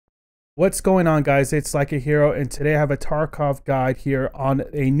What's going on, guys? It's Like a Hero, and today I have a Tarkov guide here on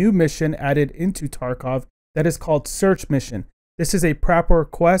a new mission added into Tarkov that is called Search Mission. This is a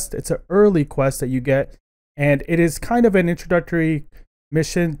Prapor quest. It's an early quest that you get, and it is kind of an introductory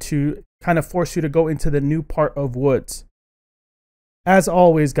mission to kind of force you to go into the new part of woods. As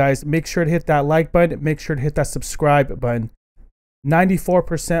always, guys, make sure to hit that like button. Make sure to hit that subscribe button.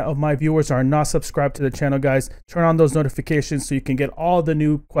 94% of my viewers are not subscribed to the channel, guys. Turn on those notifications so you can get all the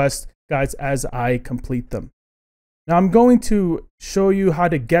new quest guides as I complete them. Now I'm going to show you how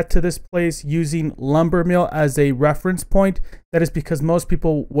to get to this place using lumber mill as a reference point. That is because most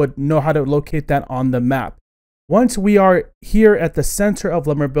people would know how to locate that on the map. Once we are here at the center of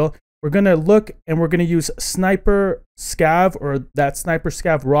lumber mill, we're going to look and we're going to use sniper scav, or that sniper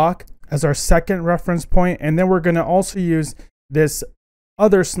scav rock, as our second reference point. And then we're going to also use this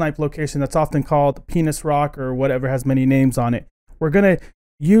other snipe location that's often called penis rock or whatever, has many names on it. We're going to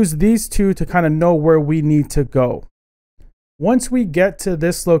use these two to kind of know where we need to go. Once we get to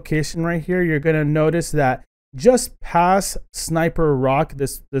this location right here, you're going to notice that just past sniper rock,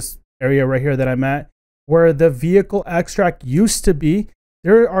 this area right here that I'm at, where the vehicle extract used to be,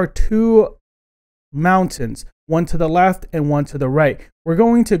 there are two mountains, one to the left and one to the right. We're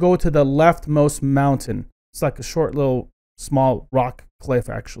going to go to the leftmost mountain. It's like a short little small rock cliff,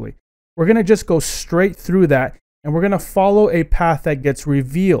 actually. We're going to just go straight through that, and we're going to follow a path that gets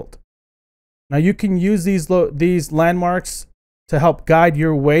revealed. Now you can use these landmarks to help guide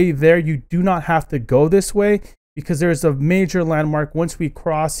your way there. You do not have to go this way because there's a major landmark. Once we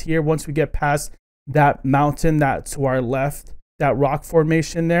cross here, once we get past that mountain that's to our left, that rock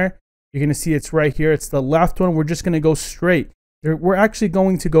formation there, you're going to see it's right here. It's the left one. We're just going to go straight. We're actually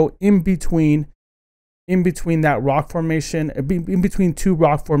going to go in between that rock formation, in between two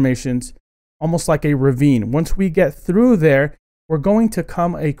rock formations, almost like a ravine. Once we get through there, we're going to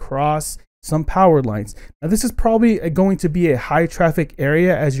come across some power lines. Now this is probably going to be a high traffic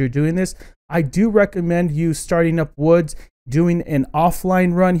area as you're doing this. I do recommend you starting up woods, doing an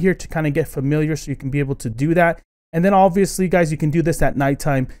offline run here to kind of get familiar so you can be able to do that. And then obviously, guys, you can do this at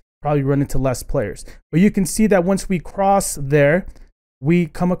nighttime, probably run into less players. But you can see that once we cross there, we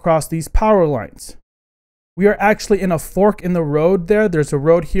come across these power lines. We are actually in a fork in the road there. There's a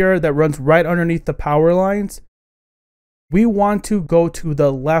road here that runs right underneath the power lines. We want to go to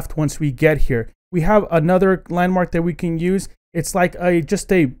the left once we get here. We have another landmark that we can use. It's like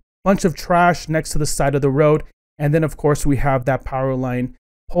just a bunch of trash next to the side of the road. And then, of course, we have that power line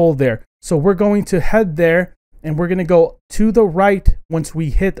pole there. So we're going to head there, and we're going to go to the right once we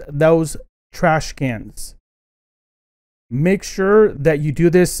hit those trash cans. Make sure that you do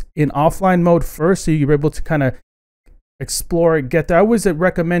this in offline mode first so you're able to kind of explore, get there. I always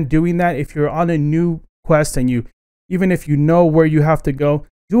recommend doing that if you're on a new quest and even if you know where you have to go,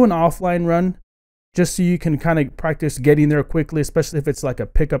 do an offline run just so you can kind of practice getting there quickly, especially if it's like a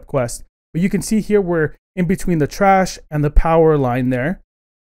pickup quest. But you can see here we're in between the trash and the power line there.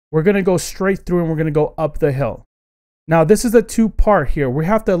 We're going to go straight through and we're going to go up the hill. Now this is a two-part here. We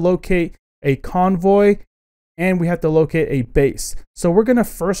have to locate a convoy and we have to locate a base. So we're going to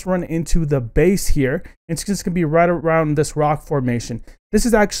first run into the base here. It's just going to be right around this rock formation. This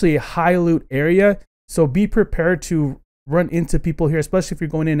is actually a high loot area, so be prepared to run into people here, especially if you're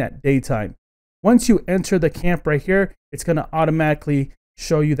going in at daytime. Once you enter the camp right here, it's going to automatically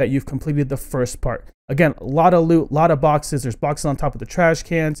show you that you've completed the first part. Again, a lot of loot, a lot of boxes. There's boxes on top of the trash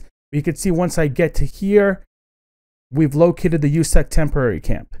cans. But you can see once I get to here, we've located the USEC temporary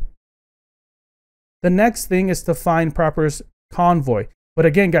camp. The next thing is to find Prapor's convoy. But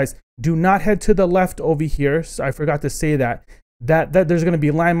again, guys, do not head to the left over here. So I forgot to say that there's going to be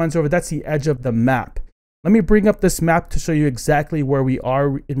landmines over. That's the edge of the map. Let me bring up this map to show you exactly where we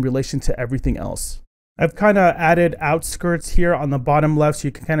are in relation to everything else. I've kind of added outskirts here on the bottom left so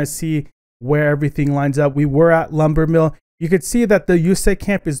you can kind of see where everything lines up. We were at lumber mill. You could see that the USEC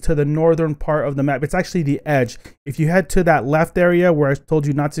camp is to the northern part of the map. It's actually the edge. If you head to that left area where I told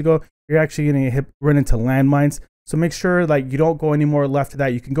you not to go, you're actually going to run into landmines. So make sure like you don't go any more left of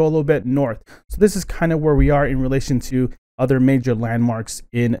that. You can go a little bit north. So this is kind of where we are in relation to other major landmarks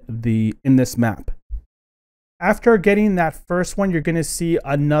in this map. After getting that first one, you're going to see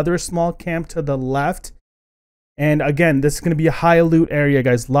another small camp to the left. And again, this is going to be a high loot area,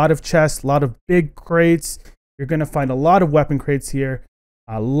 guys. A lot of chests, a lot of big crates. You're going to find a lot of weapon crates here,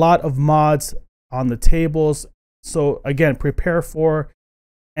 a lot of mods on the tables. So again, prepare for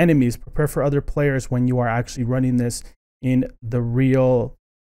enemies, prepare for other players when you are actually running this in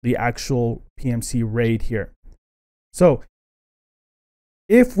the actual PMC raid here. So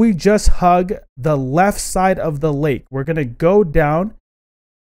if we just hug the left side of the lake, we're going to go down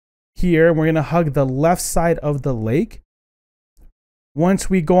here, and we're going to hug the left side of the lake. Once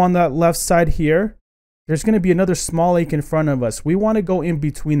we go on that left side here, there's going to be another small lake in front of us. We want to go in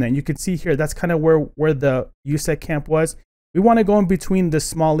between that. And you can see here, that's kind of where the USEC camp was. We want to go in between the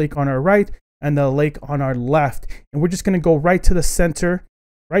small lake on our right and the lake on our left. And we're just going to go right to the center,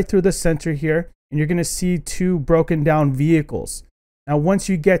 right through the center here. And you're going to see 2 broken down vehicles. Now, once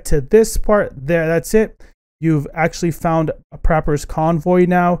you get to this part there, that's it. You've actually found a Prapor's convoy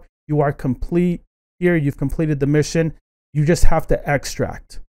now. You are complete here. You've completed the mission. You just have to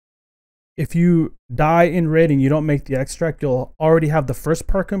extract. If you die in raid and you don't make the extract, you'll already have the first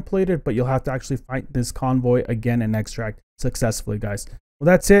part completed, but you'll have to actually fight this convoy again and extract successfully, guys. Well,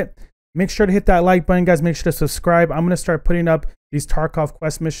 that's it. Make sure to hit that like button, guys. Make sure to subscribe. I'm going to start putting up these Tarkov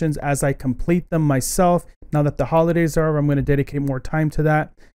quest missions as I complete them myself. Now that the holidays are over, I'm going to dedicate more time to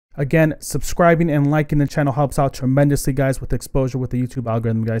that. Again, subscribing and liking the channel helps out tremendously, guys, with exposure with the YouTube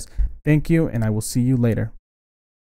algorithm, guys. Thank you, and I will see you later.